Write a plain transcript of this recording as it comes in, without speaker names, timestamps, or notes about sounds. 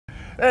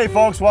Hey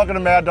folks, welcome to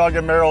Mad Dog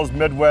and Merrill's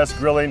Midwest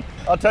Grilling.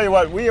 I'll tell you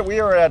what, we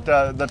are at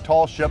the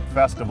Tall Ship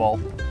Festival,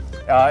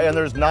 and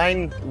there's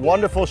 9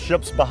 wonderful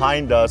ships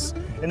behind us.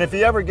 And if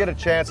you ever get a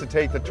chance to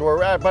take the tour,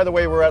 by the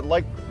way, we're at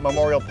Lake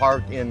Memorial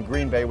Park in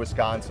Green Bay,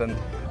 Wisconsin.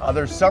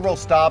 There's several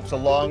stops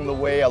along the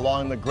way,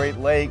 along the Great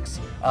Lakes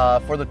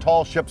for the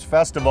Tall Ships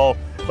Festival,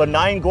 but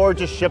 9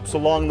 gorgeous ships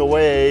along the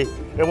way.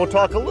 And we'll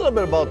talk a little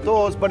bit about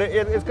those, but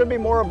it's going to be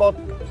more about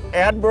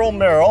Admiral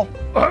Merrill.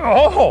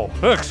 Oh,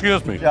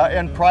 excuse me. Yeah,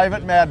 and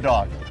Private Mad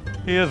Dog.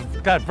 He is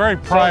got very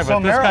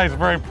private. This guy's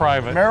very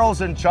private.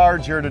 Merrill's in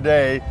charge here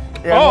today.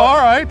 And all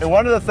right. And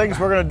one of the things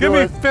we're going to do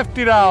is... Give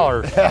me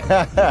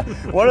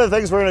 $50. One of the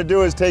things we're going to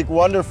do is take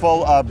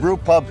wonderful brew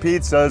pub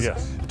pizzas,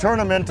 yes, turn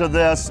them into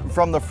this,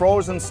 from the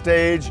frozen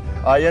stage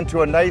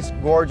into a nice,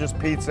 gorgeous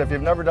pizza. If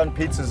you've never done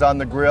pizzas on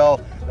the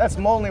grill, that's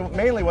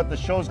mainly what the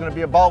show's going to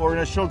be about. We're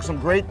going to show some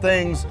great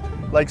things,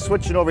 like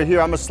switching over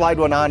here. I'm going to slide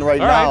one on right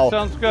now. All right,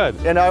 sounds good.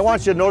 And I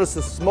want you to notice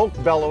the smoke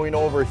bellowing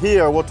over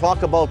here. We'll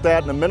talk about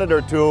that in a minute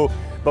or two.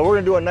 But we're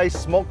going to do a nice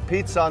smoked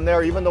pizza on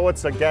there, even though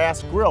it's a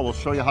gas grill. We'll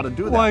show you how to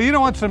do that. Well, you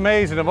know what's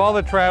amazing? Of all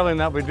the traveling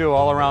that we do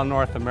all around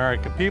North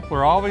America, people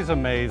are always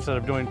amazed that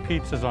I'm doing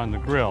pizzas on the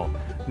grill.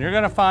 And you're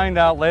going to find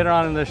out later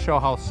on in this show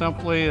how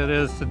simply it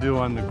is to do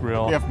on the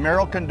grill. If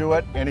Merrill can do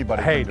it,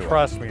 anybody can do it. Hey,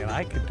 trust me, and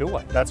I could do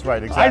it. That's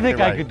right, exactly. I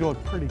think I could do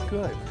it pretty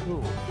good,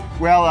 too.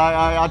 Well,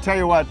 I'll tell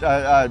you what,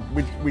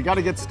 we got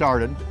to get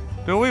started.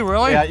 Do we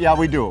really? Yeah,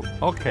 we do.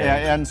 Okay.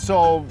 And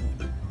so,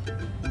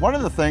 one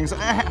of the things,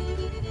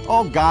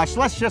 oh gosh,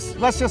 let's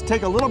just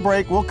take a little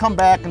break. We'll come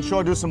back and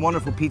do some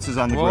wonderful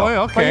pizzas on the grill.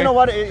 Okay. But you know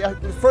what?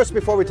 First,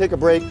 before we take a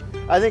break,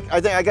 I think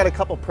I got a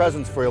couple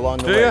presents for you along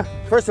the way. Do you?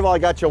 First of all, I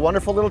got you a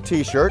wonderful little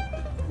T-shirt.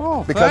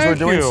 Oh, because we're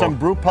doing you. some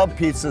brew pub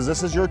pizzas.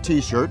 This is your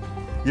T-shirt.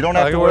 You don't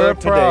have I to wear it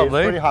today.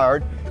 Proudly. It's pretty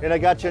hard. And I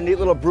got you a neat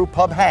little brew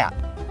pub hat.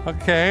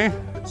 Okay.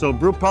 So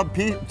brew pub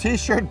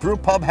T-shirt, brew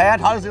pub hat.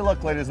 How does he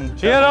look, ladies and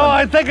gentlemen? You know,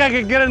 I think I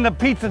could get in the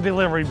pizza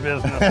delivery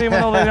business, even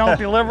though they don't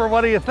deliver.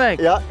 What do you think?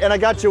 Yeah, and I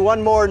got you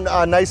one more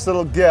nice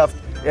little gift.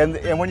 And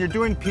when you're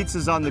doing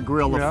pizzas on the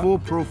grill, a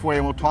foolproof way,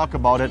 and we'll talk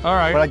about it. All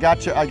right. But I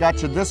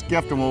got you this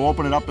gift, and we'll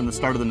open it up in the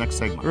start of the next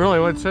segment. Really,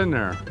 what's in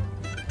there?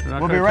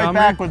 We'll be right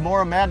back with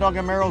more of Mad Dog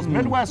and Merrill's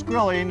Midwest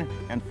Grilling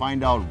and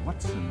find out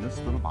what's in this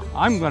little box.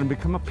 I'm going to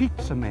become a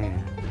pizza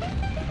man.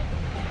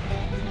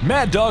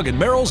 Mad Dog and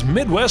Merrill's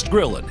Midwest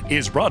Grillin'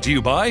 is brought to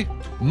you by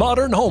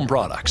Modern Home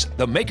Products,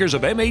 the makers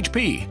of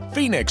MHP,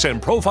 Phoenix,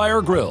 and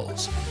Profire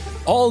Grills.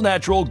 All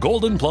natural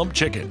Golden Plump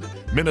Chicken,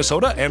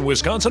 Minnesota and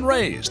Wisconsin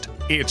raised.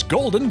 It's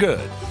golden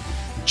good.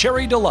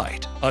 Cherry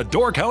Delight, a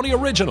Door County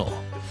original.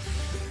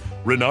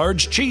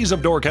 Renard's Cheese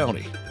of Door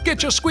County.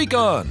 Get your squeak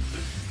on.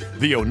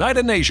 The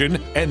Oneida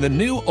Nation and the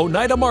new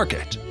Oneida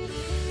Market.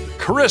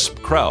 Crisp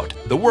Kraut,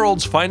 the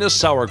world's finest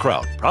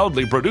sauerkraut,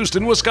 proudly produced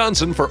in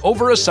Wisconsin for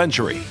over a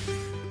century.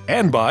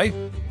 And by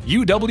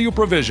UW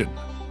Provision,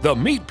 the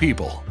meat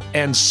people,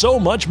 and so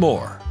much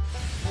more.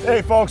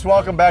 Hey folks,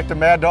 welcome back to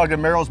Mad Dog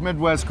and Merrill's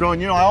Midwest Grilling.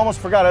 You know, I almost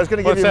forgot. I was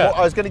going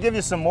to give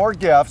you some more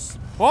gifts.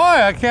 Boy,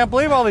 I can't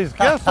believe all these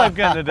gifts I've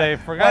gotten today.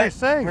 For God's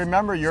sake.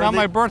 Remember, it's not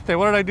my birthday.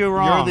 What did I do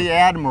wrong? You're the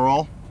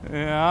Admiral.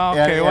 Yeah.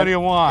 Okay. What do you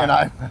want?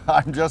 And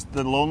I'm just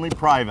the lonely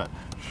private.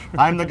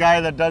 I'm the guy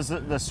that does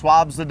the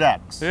swabs the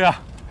decks. Yeah.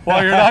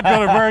 Well, you're not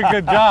doing a very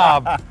good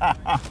job.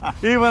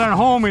 Even at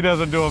home, he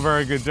doesn't do a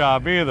very good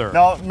job either.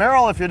 Now,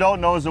 Merrill, if you don't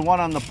know, is the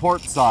one on the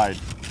port side.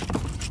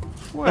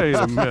 Wait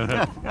a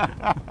minute.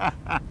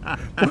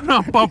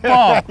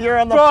 You're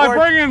on the port.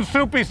 Bring in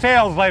Soupy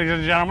Sales, ladies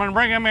and gentlemen.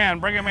 Bring him in.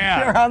 Bring him in.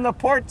 You're on the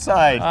port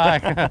side.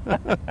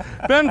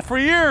 Been for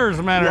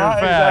years, matter of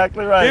fact.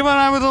 Exactly right. Even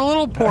I was a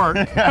little port.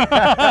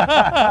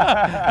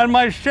 And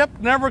my ship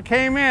never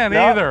came in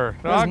either.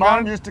 His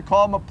mom used to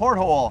call him a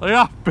porthole.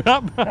 Yeah.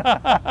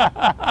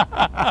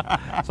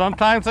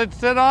 Sometimes I'd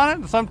sit on it,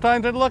 and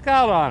sometimes I'd look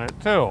out on it,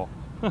 too.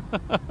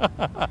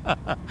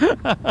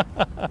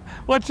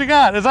 What you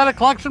got? Is that a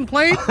collection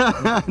plate?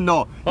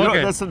 No. Okay. You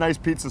know, that's a nice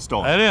pizza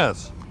stone. It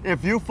is.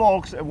 If you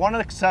folks, one of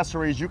the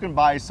accessories you can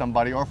buy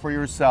somebody or for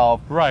yourself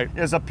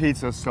is a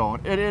pizza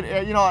stone.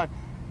 You know,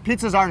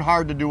 pizzas aren't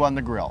hard to do on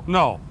the grill.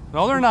 No,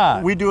 they're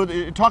not. We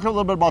do. Talk a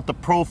little bit about the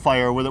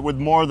Profire with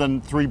more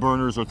than 3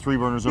 burners or 3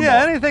 burners or more.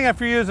 Yeah, anything if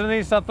you're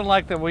using something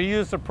like that, we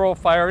use the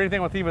Profire,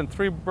 anything with even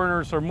 3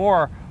 burners or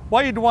more.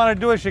 What you'd want to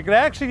do is you could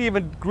actually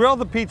even grill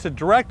the pizza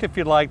direct if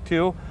you'd like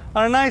to,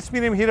 on a nice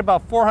medium heat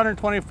about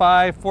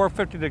 425,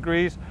 450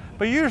 degrees.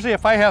 But usually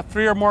if I have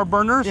 3 or more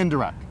burners,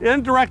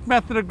 indirect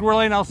method of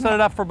grilling, I'll set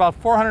it up for about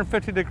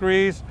 450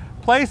 degrees,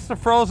 place the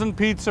frozen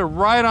pizza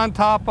right on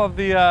top of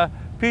the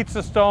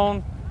pizza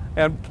stone,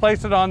 and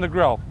place it on the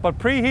grill. But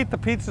preheat the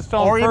pizza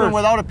stone first. Or even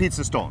without a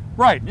pizza stone.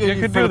 Right, you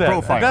could do that.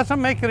 Profile. It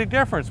doesn't make any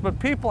difference. But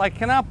people, I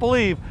cannot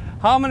believe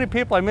how many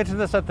people, I mentioned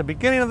this at the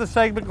beginning of the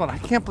segment, going, I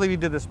can't believe you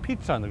did this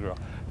pizza on the grill.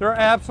 They're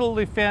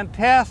absolutely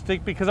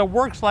fantastic because it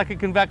works like a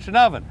convection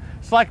oven.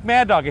 It's like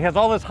Mad Dog. It has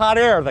all this hot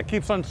air that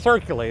keeps on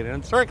circulating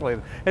and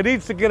circulating. It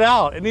needs to get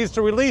out. It needs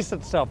to release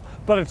itself,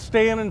 but it's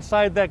staying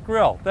inside that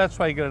grill. That's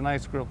why you get a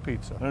nice grilled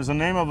pizza. There's a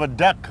name of a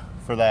deck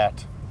for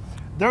that.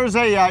 There's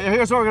a,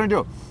 here's what we're gonna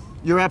do.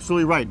 You're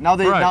absolutely right. Now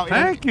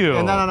Thank you.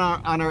 And then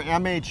on our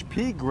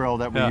MHP grill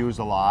that we use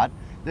a lot,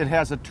 it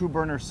has a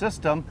 2-burner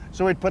system,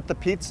 so we'd put the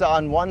pizza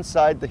on one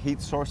side, the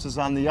heat sources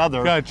on the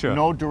other. Gotcha.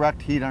 No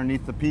direct heat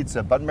underneath the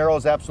pizza. But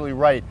Meryl's absolutely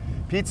right.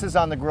 Pizzas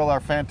on the grill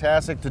are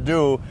fantastic to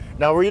do.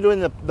 Now we're doing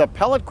the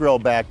pellet grill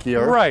back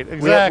here. Right,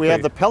 exactly. We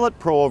have the Pellet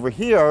Pro over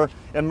here,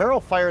 and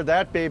Meryl fired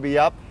that baby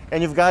up,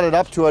 and you've got it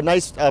up to a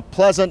nice,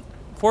 pleasant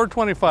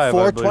 425.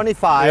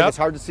 425. Yep. It's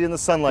hard to see in the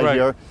sunlight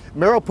here.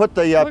 Meryl put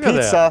the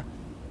pizza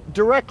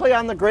directly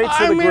on the grates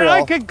of the grill.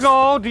 I could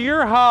go to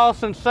your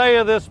house and sell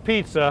you this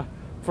pizza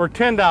for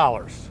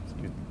 $10.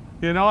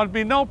 You know, it'd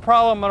be no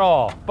problem at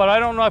all. But I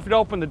don't know if you'd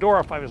open the door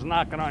if I was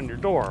knocking on your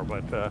door.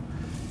 But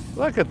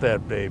look at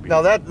that baby.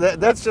 Now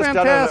that's just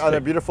fantastic. done on a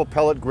beautiful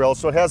pellet grill,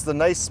 so it has the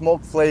nice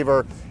smoke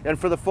flavor. And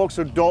for the folks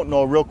who don't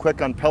know, real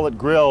quick on pellet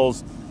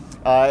grills,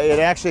 it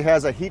actually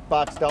has a heat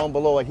box down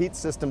below, a heat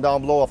system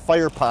down below, a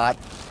fire pot.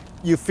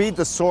 You feed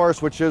the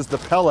source, which is the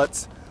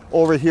pellets,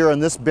 over here in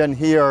this bin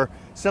here.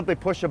 Simply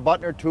push a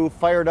button or two,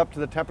 fire it up to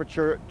the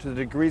temperature, to the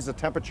degrees of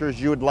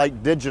temperatures you would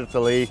like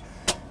digitally,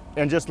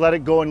 and just let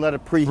it go and let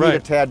it preheat a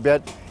tad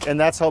bit. And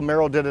that's how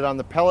Meryl did it on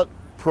the Pellet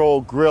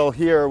Pro grill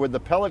here with the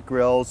pellet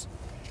grills.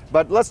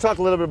 But let's talk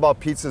a little bit about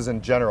pizzas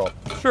in general.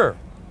 Sure.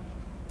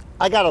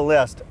 I got a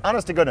list,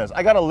 honest to goodness,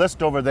 I got a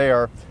list over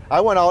there.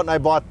 I went out and I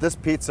bought this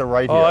pizza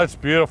right here. Oh, that's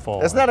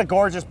beautiful. Isn't that a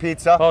gorgeous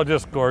pizza? Oh,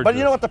 just gorgeous. But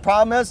you know what the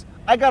problem is?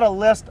 I got a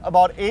list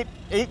about eight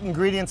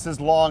ingredients as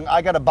long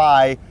I got to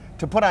buy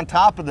to put on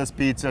top of this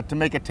pizza to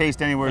make it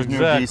taste anywhere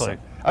near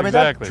decent. I mean,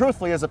 that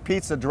truthfully is a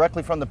pizza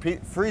directly from the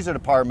freezer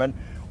department.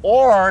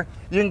 Or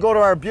you can go to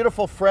our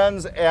beautiful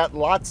friends at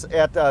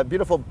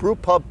beautiful Brew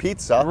Pub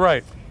Pizza.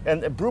 Right.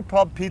 And Brew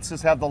Pub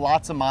pizzas have the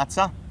lots of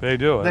matzah. They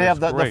do. They have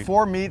the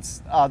 4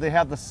 meats. They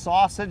have the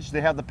sausage. They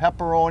have the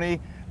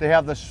pepperoni. They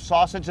have the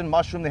sausage and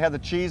mushroom. They have the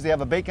cheese. They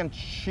have a bacon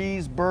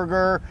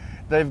cheeseburger.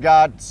 They've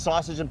got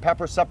sausage and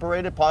pepper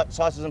separated,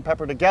 sausage and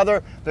pepper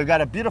together. They've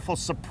got a beautiful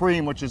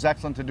Supreme, which is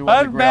excellent to do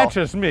on the grill. That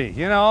matches me.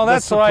 You know,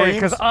 that's why,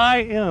 because I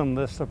am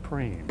the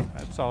Supreme.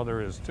 That's all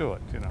there is to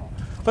it, you know.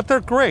 But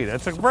they're great.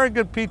 It's a very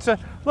good pizza.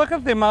 Look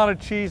at the amount of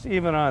cheese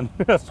even on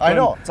this one. I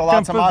know, it's a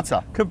lot of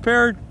matzah.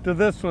 Compared to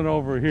this one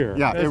over here.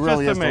 Yeah, it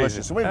really is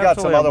delicious. So we've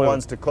got some other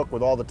ones to cook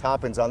with all the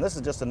toppings on. This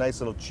is just a nice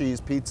little cheese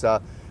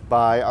pizza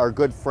by our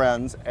good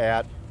friends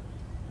at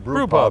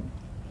Brew Pub.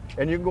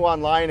 And you can go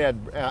online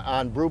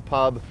on Brew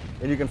Pub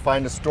and you can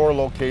find a store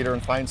locator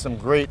and find some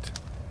great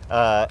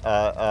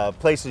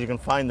places you can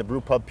find the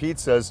Brew Pub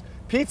pizzas.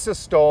 Pizza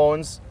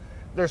stones.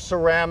 They're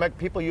ceramic,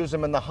 people use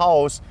them in the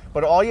house,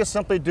 but all you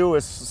simply do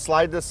is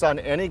slide this on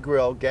any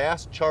grill,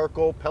 gas,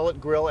 charcoal,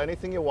 pellet grill,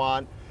 anything you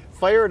want,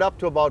 fire it up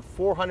to about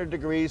 400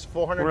 degrees,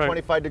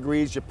 425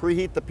 degrees, you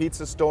preheat the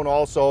pizza stone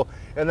also,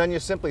 and then you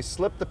simply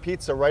slip the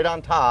pizza right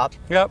on top.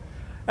 Yep.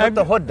 Put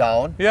the hood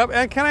down. Yep,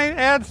 and can I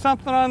add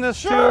something on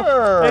this too?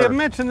 Sure. I have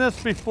mentioned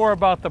this before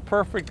about the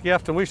perfect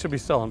gift, and we should be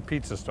selling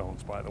pizza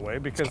stones, by the way,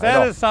 because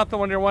that is something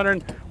when you're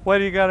wondering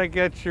whether you got to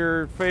get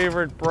your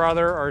favorite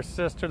brother or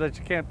sister that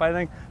you can't buy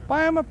anything,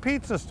 buy them a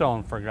pizza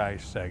stone for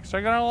God's sakes.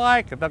 They're going to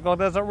like it. They'll go,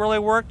 does it really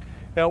work?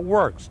 It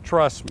works,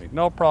 trust me,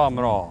 no problem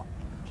at all.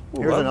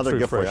 Ooh, here's another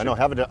gift for you. I know,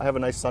 have a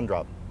nice sun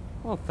drop.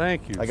 Oh,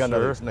 thank you, I got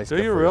another nice Do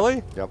gift you for really?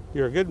 You. Yep.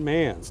 You're a good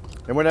man.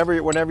 And whenever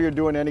you're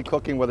doing any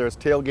cooking, whether it's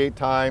tailgate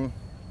time,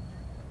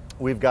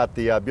 we've got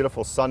the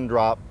beautiful Sun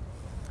Drop,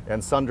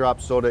 and Sun Drop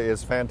soda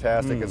is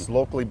fantastic. It's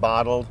locally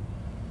bottled,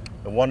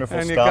 the wonderful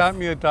stuff. And you got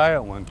me a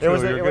diet one too. You're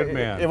a good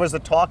man. It was the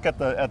talk at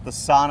the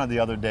sauna the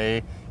other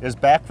day. Is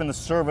back from the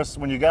service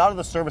when you got out of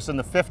the service in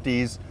the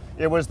 50s.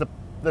 It was the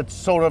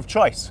soda of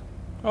choice.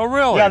 Oh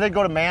really? Yeah, they'd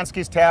go to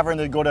Mansky's Tavern.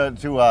 They'd go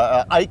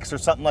to Ike's or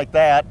something like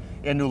that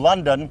in New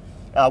London,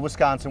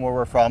 Wisconsin, where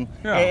we're from,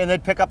 and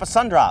they'd pick up a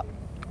Sun Drop.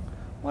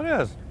 What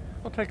is?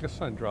 I'll take a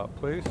Sun Drop,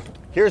 please.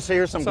 Here's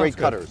some great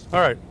cutters.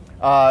 All right.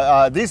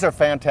 These are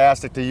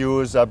fantastic to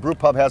use. Brew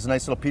Pub has a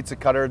nice little pizza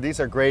cutter. These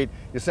are great.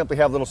 You simply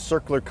have little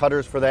circular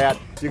cutters for that.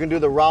 You can do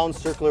the round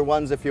circular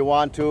ones if you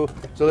want to.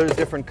 So there's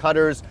different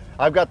cutters.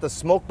 I've got the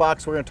smoke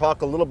box. We're going to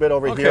talk a little bit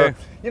over here.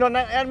 You know,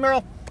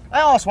 Admiral, I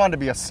always wanted to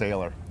be a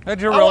sailor.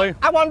 Did you really?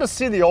 I wanted to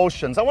see the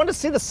oceans. I wanted to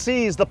see the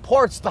seas, the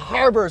ports, the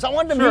harbors. I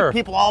wanted to meet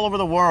people all over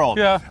the world.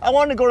 Yeah. I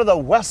wanted to go to the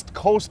west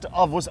coast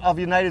of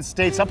the United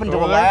States, up into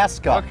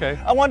Alaska. Okay.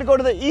 I wanted to go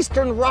to the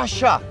eastern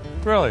Russia.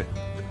 Really?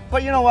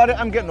 But you know what?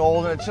 I'm getting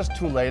old and it's just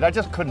too late. I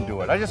just couldn't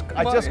do it. I just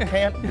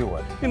can't do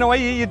it. You know what?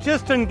 You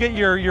just didn't get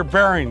your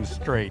bearings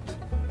straight.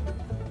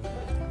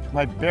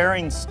 My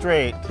bearings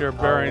straight. Your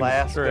bearings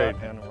Alaska straight.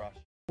 And Russia.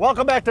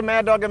 Welcome back to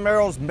Mad Dog and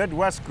Meryl's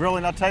Midwest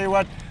Grilling. I'll tell you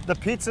what, the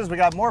pizzas, we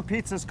got more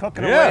pizzas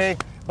cooking away,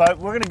 but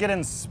we're gonna get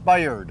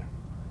inspired.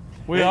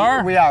 We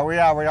are? We are.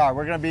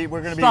 We're gonna be.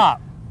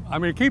 Stop. I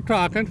mean, keep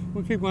talking.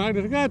 We'll keep going.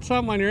 I got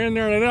something on your in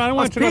there. I don't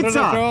want you to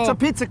know. It's a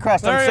pizza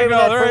crust. I'm there saving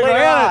that for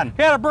later on.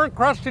 He had a burnt,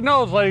 crusty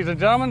nose, ladies and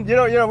gentlemen. You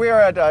know, we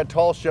are at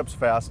Tall Ships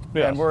Fest,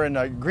 and we're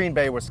in Green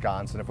Bay,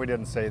 Wisconsin, if we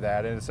didn't say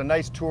that. And it's a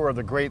nice tour of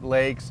the Great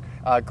Lakes,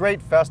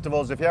 great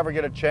festivals. If you ever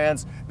get a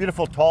chance,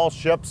 beautiful Tall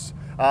Ships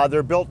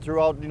They're built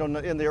throughout,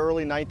 in the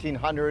early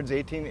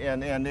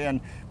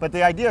 1900s, but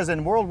the idea is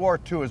in World War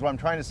II is what I'm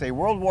trying to say.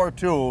 World War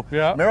II,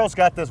 Yeah. Merrill's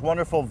got this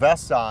wonderful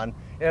vest on,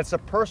 and it's a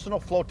personal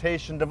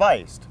flotation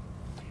device.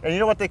 And you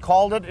know what they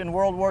called it in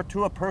World War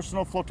II, a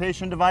personal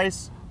flotation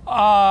device?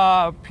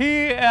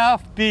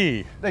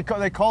 PFD. They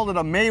called it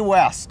a Mae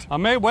West. A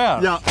Mae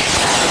West. Yeah.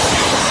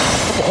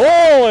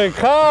 Holy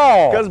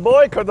cow! Because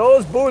boy, could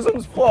those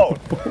bosoms float.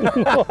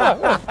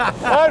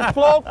 I'd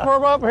float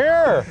from up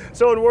here.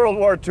 So in World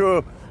War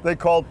II, they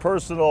called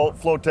personal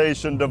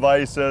flotation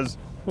devices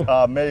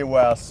Mae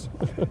West.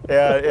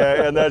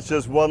 And that's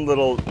just one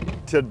little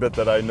tidbit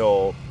that I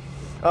know.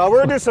 We're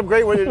gonna do some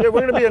great, we're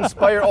gonna be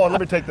inspired. Oh,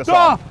 let me take this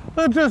off.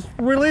 It just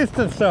released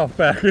itself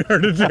back here.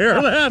 Did you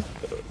hear that?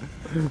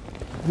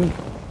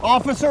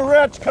 Officer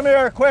Rich, come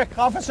here, quick.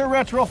 Officer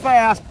Rich, real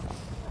fast.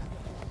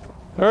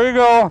 There you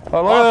go. Look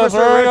at this. Officer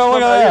There you Rich, go.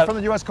 Look are at you that. from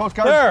the U.S. Coast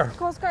Guard? There.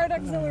 Coast Guard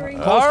Auxiliary.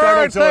 Coast All Guard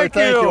right, Auxiliary.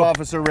 thank you.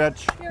 Officer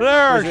Rich.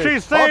 There, she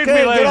saved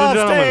Okay, me, ladies get and off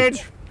gentlemen.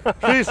 stage.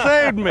 She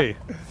saved me.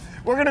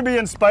 We're going to be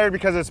inspired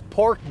because it's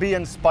Pork Be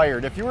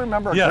Inspired. If you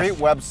remember a Yes. great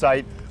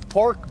website,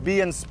 Pork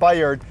Be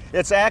Inspired,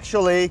 it's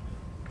actually,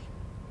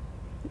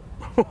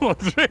 Oh,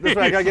 this way,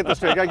 I got to get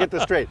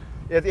this straight.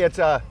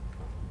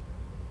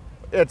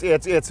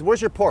 It's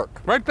where's your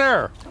pork? Right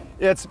there.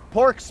 It's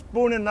pork,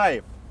 spoon, and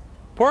knife.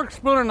 Pork,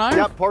 spoon, and knife?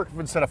 Yep, pork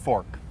instead of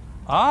fork.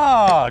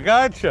 Ah,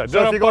 gotcha.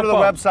 So if you go to the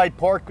website,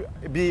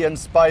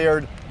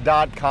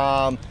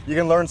 porkbeinspired.com, you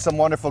can learn some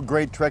wonderful,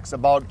 great tricks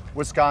about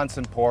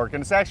Wisconsin pork.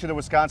 And it's actually the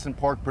Wisconsin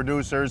pork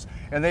producers,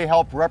 and they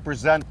help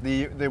represent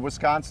the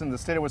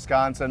state of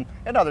Wisconsin,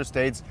 and other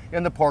states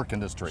in the pork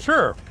industry.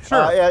 Sure,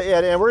 sure.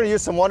 And we're going to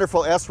use some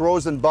wonderful S.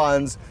 Rosen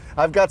buns.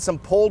 I've got some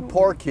pulled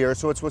pork here,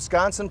 so it's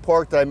Wisconsin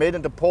pork that I made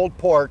into pulled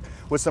pork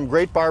with some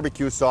great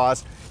barbecue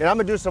sauce. And I'm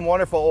going to do some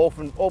wonderful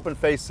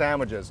open-faced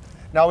sandwiches.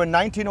 Now, in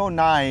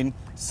 1909,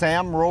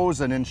 Sam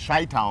Rosen in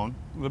Chi-Town,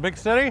 The big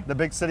city? the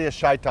big city of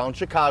Chi-Town,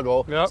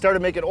 Chicago, Yep.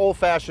 started making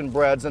old-fashioned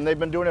breads, and they've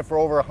been doing it for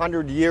over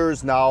 100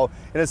 years now,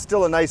 and it's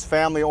still a nice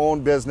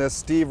family-owned business.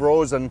 Steve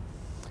Rosen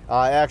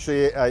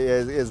actually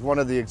is one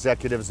of the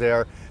executives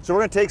there. So we're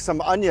going to take some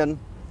onion,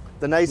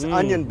 the nice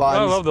onion buns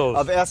I love those.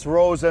 of S.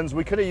 Rosen's.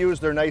 We could have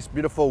used their nice,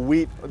 beautiful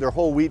wheat, their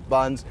whole wheat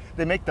buns.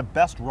 They make the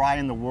best rye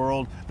in the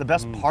world, the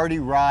best party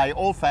rye,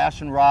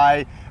 old-fashioned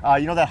rye.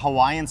 You know that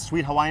Hawaiian,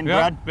 sweet Hawaiian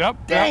bread?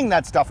 Yep. Dang,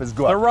 that stuff is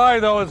good. The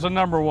rye, though, is the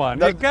number one.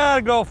 You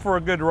gotta go for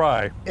a good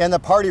rye. And the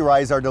party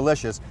ryes are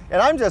delicious.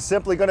 And I'm just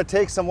simply going to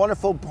take some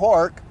wonderful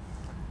pork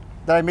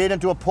that I made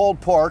into a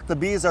pulled pork. The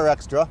bees are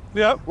extra.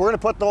 Yep. We're going to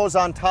put those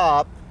on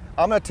top.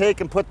 I'm going to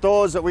take and put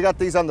those, we got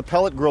these on the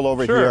pellet grill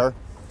over Sure. here.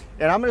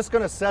 And I'm just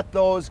going to set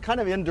those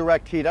kind of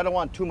indirect heat. I don't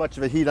want too much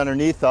of a heat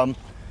underneath them.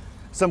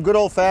 Some good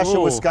old-fashioned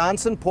Ooh.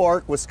 Wisconsin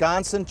pork,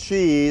 Wisconsin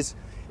cheese,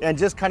 and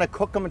just kind of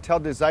cook them until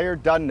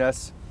desired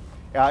doneness.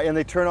 And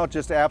they turn out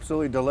just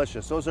absolutely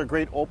delicious. Those are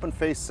great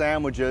open-faced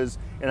sandwiches.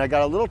 And I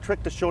got a little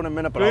trick to show in a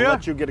minute, but Do I'll ya?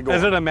 let you get it going.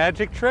 Is it a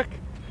magic trick?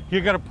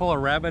 You're gonna pull a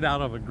rabbit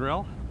out of a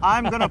grill?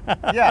 I'm gonna,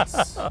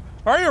 yes.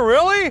 Are you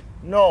really?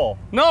 No.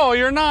 No,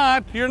 you're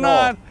not. You're No.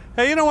 not.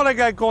 Hey, you know what I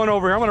got going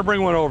over here? I'm gonna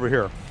bring one over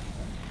here.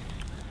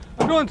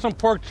 I'm doing some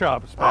pork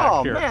chops back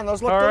Oh, here. man,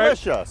 those look All right?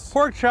 delicious.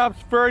 Pork chops,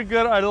 very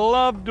good. I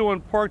love doing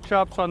pork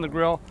chops on the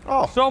grill.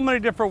 Oh. So many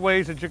different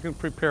ways that you can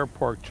prepare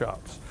pork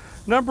chops.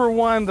 Number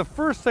one, the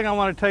first thing I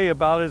want to tell you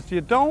about is you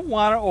don't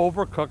want to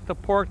overcook the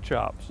pork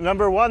chops.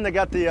 Number one, they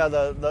got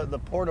the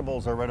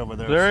portables are right over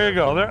there. There sir. you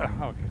go. There.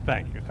 Okay,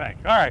 thank you.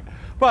 All right,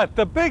 but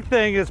the big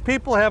thing is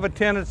people have a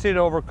tendency to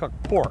overcook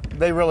pork.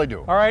 They really do.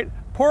 All right,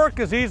 pork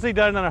is easily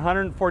done at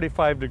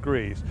 145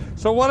 degrees.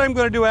 So what I'm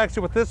going to do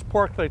actually with this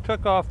pork that I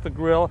took off the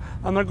grill,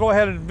 I'm going to go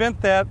ahead and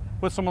vent that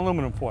with some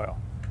aluminum foil.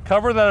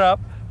 Cover that up.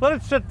 Let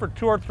it sit for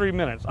 2 or 3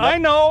 minutes. Yep. I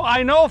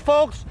know,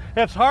 folks,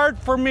 it's hard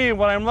for me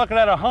when I'm looking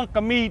at a hunk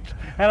of meat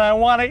and I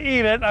want to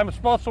eat it. I'm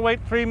supposed to wait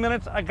 3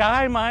 minutes. A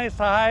guy my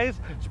size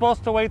is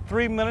supposed to wait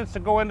 3 minutes to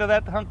go into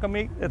that hunk of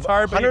meat. It's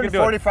hard, but you can do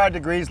it. 145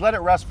 degrees, let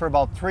it rest for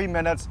about 3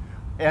 minutes,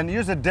 and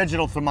use a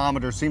digital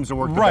thermometer seems to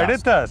work the Right,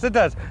 best. it does, it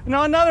does.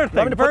 Now another thing,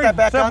 want me to put very that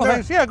back on simple there?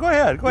 things. Yeah, go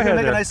ahead, go You ahead. gonna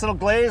make there. a nice little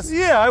glaze?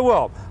 Yeah, I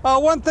will.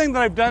 One thing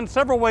that I've done,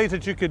 several ways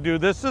that you could do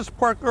this. This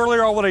pork,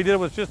 earlier all what I did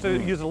was just to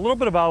use a little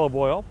bit of olive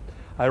oil.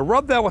 I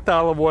rubbed that with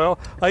olive oil.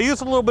 I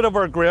used a little bit of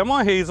our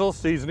Grandma Hazel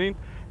seasoning.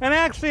 And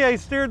actually I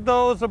seared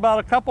those about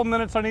a couple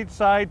minutes on each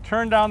side,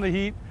 turned down the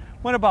heat,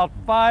 went about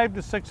 5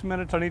 to 6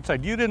 minutes on each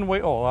side. You didn't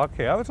wait, oh,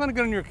 okay. I was gonna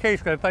get in your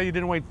case because I thought you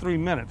didn't wait 3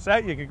 minutes.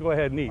 That you could go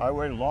ahead and eat. I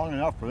waited long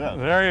enough for this.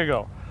 There you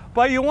go.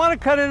 But you want to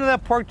cut into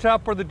that pork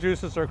chop where the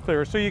juices are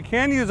clear. So you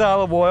can use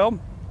olive oil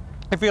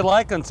if you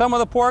like. On some of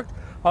the pork,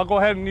 I'll go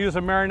ahead and use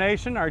a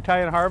marination. Our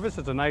Italian Harvest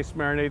is a nice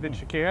marinade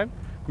that you can.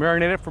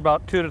 Marinate it for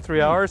about 2 to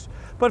 3 hours.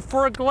 But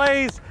for a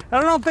glaze, and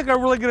I don't think I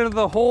really get into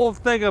the whole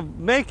thing of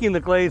making the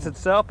glaze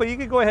itself, but you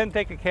can go ahead and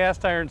take a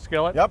cast iron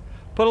skillet. Yep.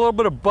 Put a little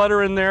bit of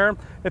butter in there.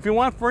 If you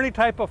want for any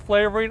type of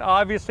flavoring,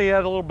 obviously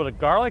add a little bit of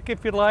garlic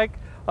if you'd like.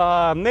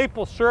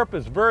 Maple syrup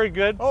is very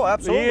good. Oh,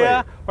 absolutely.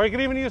 Yeah, or you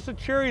can even use the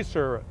cherry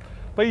syrup.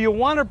 But you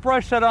want to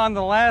brush that on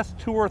the last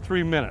 2 or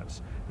 3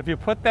 minutes. If you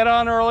put that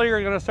on early,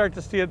 you're going to start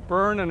to see it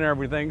burn and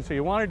everything. So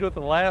you want to do it the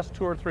last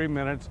 2 or 3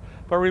 minutes.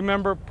 But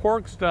remember,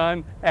 pork's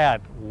done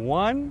at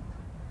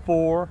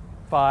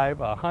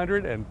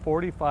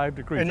 145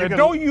 degrees. And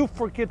don't you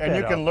forget that. And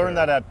you can learn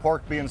that at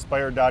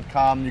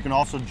porkbeinspired.com. You can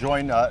also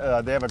join, they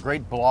have a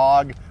great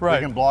blog. Right.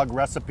 You can blog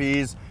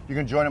recipes. You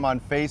can join them on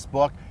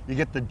Facebook. You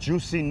get the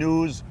juicy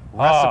news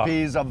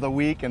recipes of the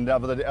week, and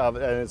and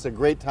it's a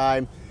great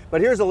time. But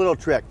here's a little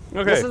trick.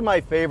 Okay. This is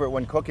my favorite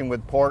when cooking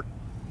with pork.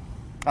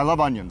 I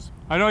love onions.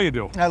 I know you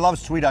do. I love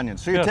sweet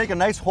onions. So you Yes. take a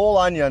nice whole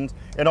onion,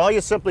 and all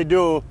you simply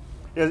do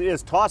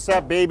is toss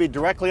that baby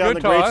directly on the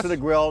grates toss. of the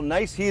grill.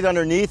 Nice heat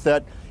underneath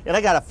it. And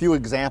I got a few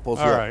examples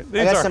All here. right. I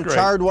These got are some great.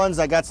 charred ones.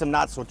 I got some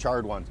not so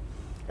charred ones.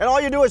 And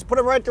all you do is put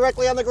them right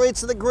directly on the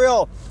grates of the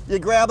grill. You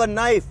grab a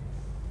knife,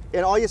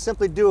 and all you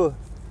simply do.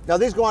 Now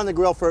these go on the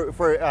grill for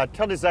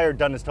till desired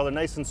doneness, till they're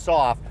nice and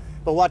soft.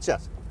 But watch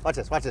this. Watch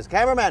this. Watch this.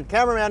 Cameraman.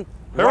 Cameraman.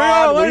 Here we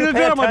Rod, go, will ladies you and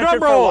pay gentlemen, attention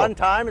drum for roll. one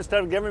time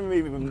instead of giving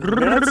me minutes? Watch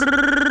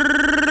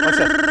this.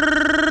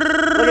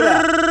 Look at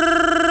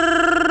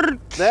that.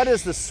 That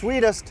is the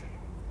sweetest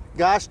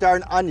gosh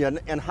darn onion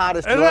and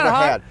hottest Isn't you that ever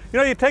hot? had. You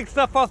know, you take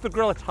stuff off the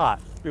grill, it's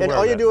hot. And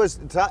all you do is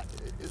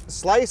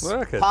slice,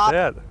 Look at pop,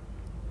 that.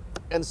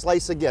 and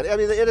slice again. I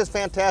mean, it is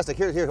fantastic.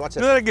 Here, watch Do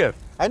this. that again.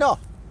 I know.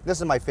 This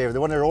is my favorite.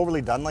 The one they're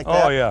overly done like Oh,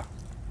 that. yeah.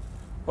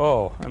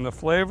 Oh, and the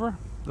flavor.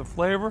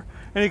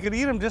 And you could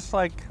eat them just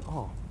like,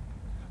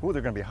 Ooh,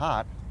 they're going to be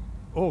hot.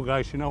 oh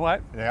gosh, you know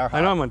what? They are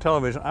I know hot. I'm on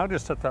television. I'll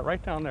just set that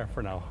right down there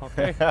for now,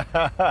 okay?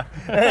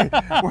 Hey,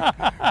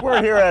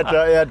 we're here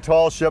at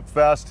Tall Ship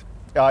Fest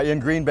in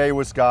Green Bay,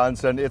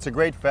 Wisconsin. It's a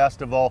great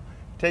festival.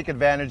 Take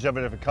advantage of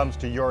it if it comes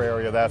to your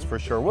area, that's for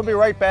sure. We'll be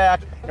right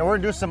back, and we're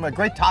going to do some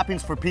great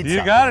toppings for pizza.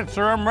 You got it,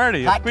 sir. I'm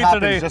ready. Hot It's pizza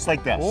toppings day. just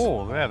like this.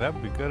 Oh, yeah,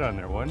 that'd be good on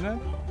there, wouldn't it?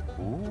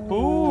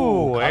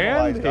 Ooh,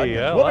 Caramelized Andy,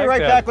 onions. I We'll like be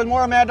right that. back with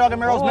more Mad Dog and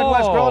Merrill's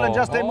Midwest Grilling in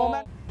just a Oh.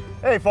 moment.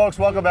 Hey folks,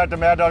 welcome back to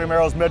Mad Dog and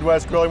Merrill's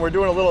Midwest Grilling. We're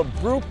doing a little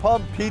brew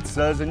pub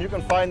pizzas, and you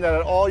can find that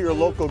at all your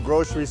local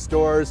grocery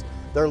stores.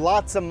 There are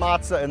lots of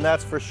matzah, and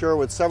that's for sure,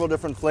 with several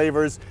different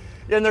flavors.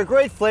 And they're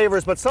great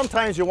flavors, but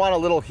sometimes you want a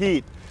little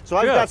heat. So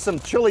I've got some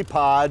chili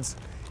pods,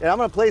 and I'm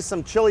gonna place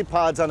some chili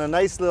pods on a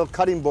nice little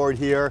cutting board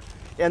here.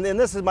 And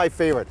this is my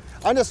favorite.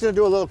 I'm just gonna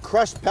do a little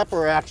crushed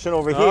pepper action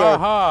over here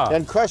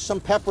and crush some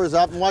peppers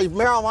up. And while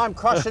Merrill, I'm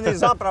crushing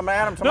these up and I'm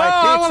adding them to my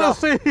pizza. I want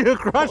to see you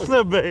crush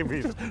them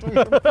babies.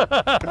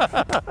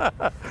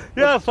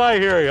 Yes, I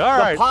hear you. All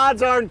right. The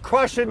pods aren't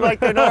crushing like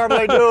they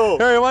normally do.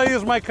 Here, you want to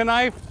use my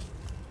knife?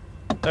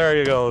 There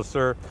you go,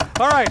 sir.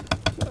 All right.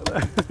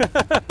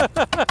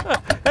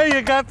 Hey,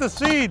 you got the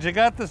seeds. You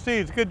got the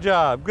seeds. Good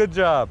job. Good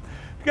job.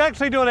 You're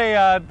actually doing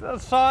a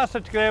sauce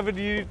that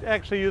you could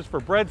actually use for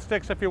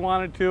breadsticks if you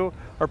wanted to,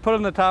 or put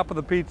on the top of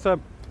the pizza.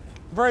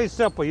 Very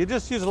simple. You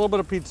just use a little bit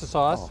of pizza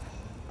sauce,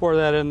 pour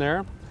that in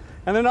there,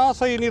 and then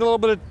also you need a little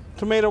bit of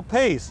tomato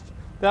paste.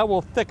 That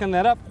will thicken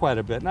that up quite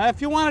a bit. Now, if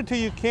you wanted to,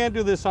 you can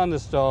do this on the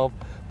stove,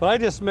 but I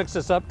just mix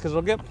this up because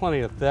it'll get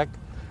plenty of thick.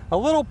 A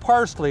little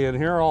parsley in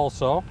here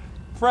also.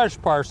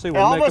 Fresh parsley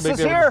will make a big Elvis is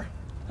here.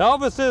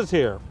 Elvis is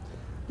here.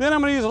 Then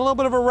I'm going to use a little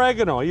bit of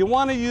oregano. You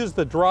want to use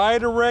the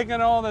dried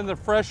oregano than the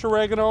fresh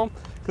oregano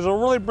because it'll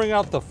really bring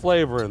out the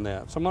flavor in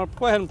that. So I'm going to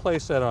go ahead and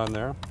place that on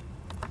there.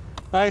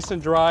 Nice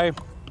and dry. And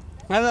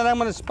then I'm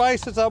going to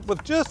spice this up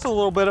with just a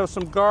little bit of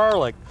some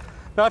garlic.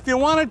 Now if you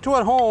wanted to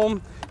at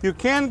home, you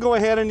can go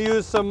ahead and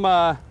use some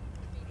hot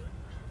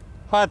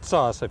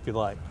sauce if you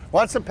like.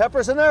 Want some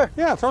peppers in there?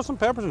 Yeah, throw some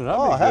peppers in it.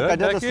 Oh, heck, I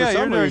did this for yeah,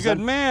 some you're reason. a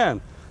good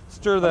man.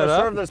 Stir I'm that gonna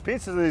up. serve this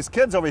pizza to these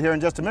kids over here in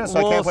just a minute, so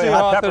I We'll can't put see any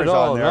hot how peppers it on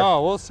all- there.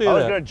 no, we'll see I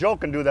was that. gonna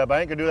joke and do that, but I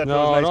ain't gonna do that to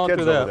No, those nice don't kids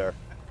do that. over there.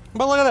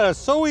 But look at that, it's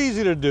so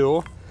easy to do.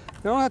 You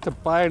don't have to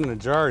buy it in a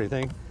jar or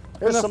anything.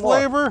 Here's And the some more.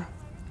 flavor,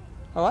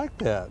 I like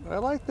that. I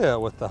like that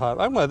with the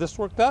hot. I'm glad this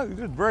worked out. You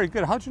did very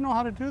good. How'd you know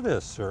how to do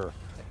this, sir?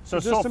 So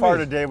Just far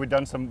amazing. today, we've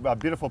done some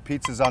beautiful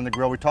pizzas on the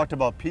grill. We talked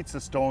about pizza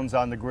stones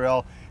on the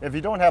grill. If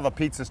you don't have a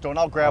pizza stone,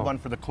 I'll grab one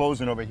for the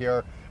closing over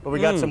here. But we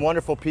got some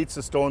wonderful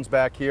pizza stones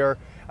back here.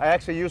 I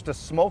actually used a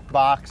smoke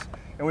box,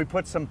 and we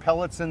put some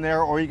pellets in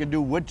there, or you can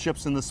do wood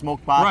chips in the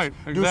smoke box. Right,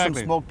 Do some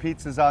exactly. smoked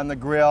pizzas on the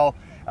grill.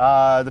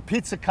 The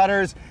pizza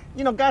cutters,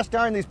 you know, gosh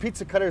darn, these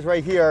pizza cutters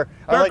right here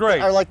They're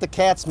great. are like the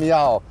cat's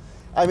meow.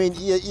 I mean,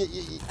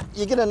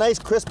 you get a nice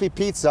crispy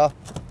pizza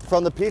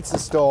from the pizza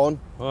stone.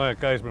 Oh, that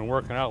guy's been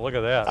working out. Look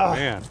at that,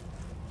 man.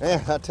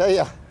 Man, I tell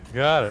you,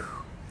 Got it.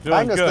 Doing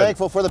I'm just good.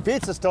 thankful for the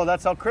pizza stone.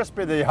 That's how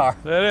crispy they are.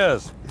 That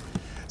is.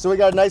 So we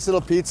got a nice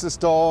little pizza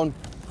stone.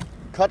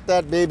 Cut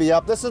that baby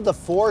up. This is the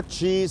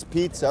 4-cheese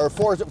pizza, or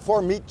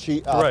four meat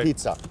Right.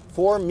 pizza.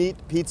 4-meat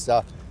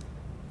pizza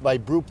by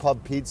Brew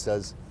Pub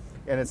Pizzas,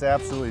 and it's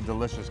absolutely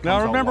delicious. Now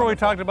Comes out remember we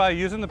wonderful. talked about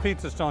using the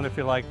pizza stone if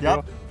you like to.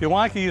 Yep. If you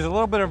want, you can use a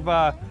little bit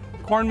of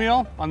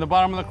cornmeal on the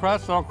bottom of the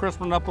crust, so it'll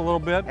crispen it up a little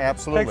bit.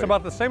 Absolutely. Takes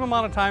about the same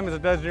amount of time as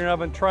it does in your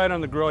oven. Try it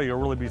on the grill, you'll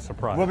really be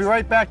surprised. We'll be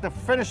right back to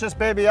finish this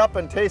baby up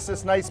and taste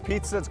this nice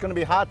pizza. It's going to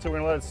be hot, so we're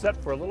going to let it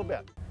set for a little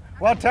bit.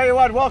 Well, I'll tell you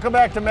what, welcome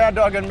back to Mad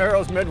Dog and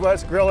Merrill's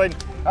Midwest Grilling.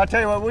 I'll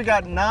tell you what, we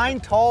got 9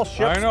 tall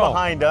ships I know.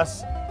 behind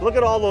us. Look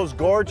at all those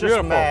gorgeous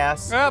Beautiful.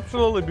 masks.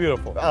 Absolutely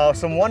beautiful.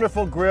 Some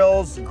wonderful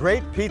grills,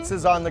 great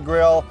pizzas on the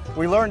grill.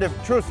 We learned,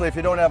 truthfully, if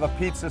you don't have a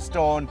pizza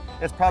stone,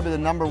 it's probably the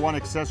 #1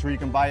 accessory you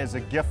can buy as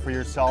a gift for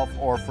yourself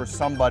or for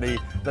somebody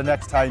the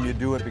next time you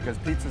do it, because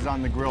pizzas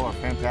on the grill are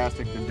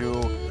fantastic to do.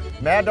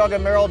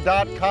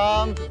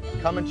 MadDogAndMerrill.com.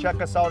 Come and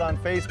check us out on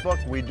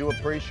Facebook. We do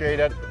appreciate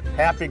it.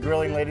 Happy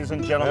grilling, ladies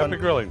and gentlemen.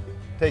 Happy grilling.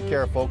 Take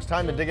care, folks.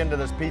 Time to dig into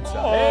this pizza.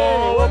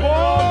 Oh,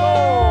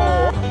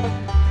 Hey,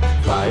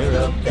 Fire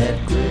up that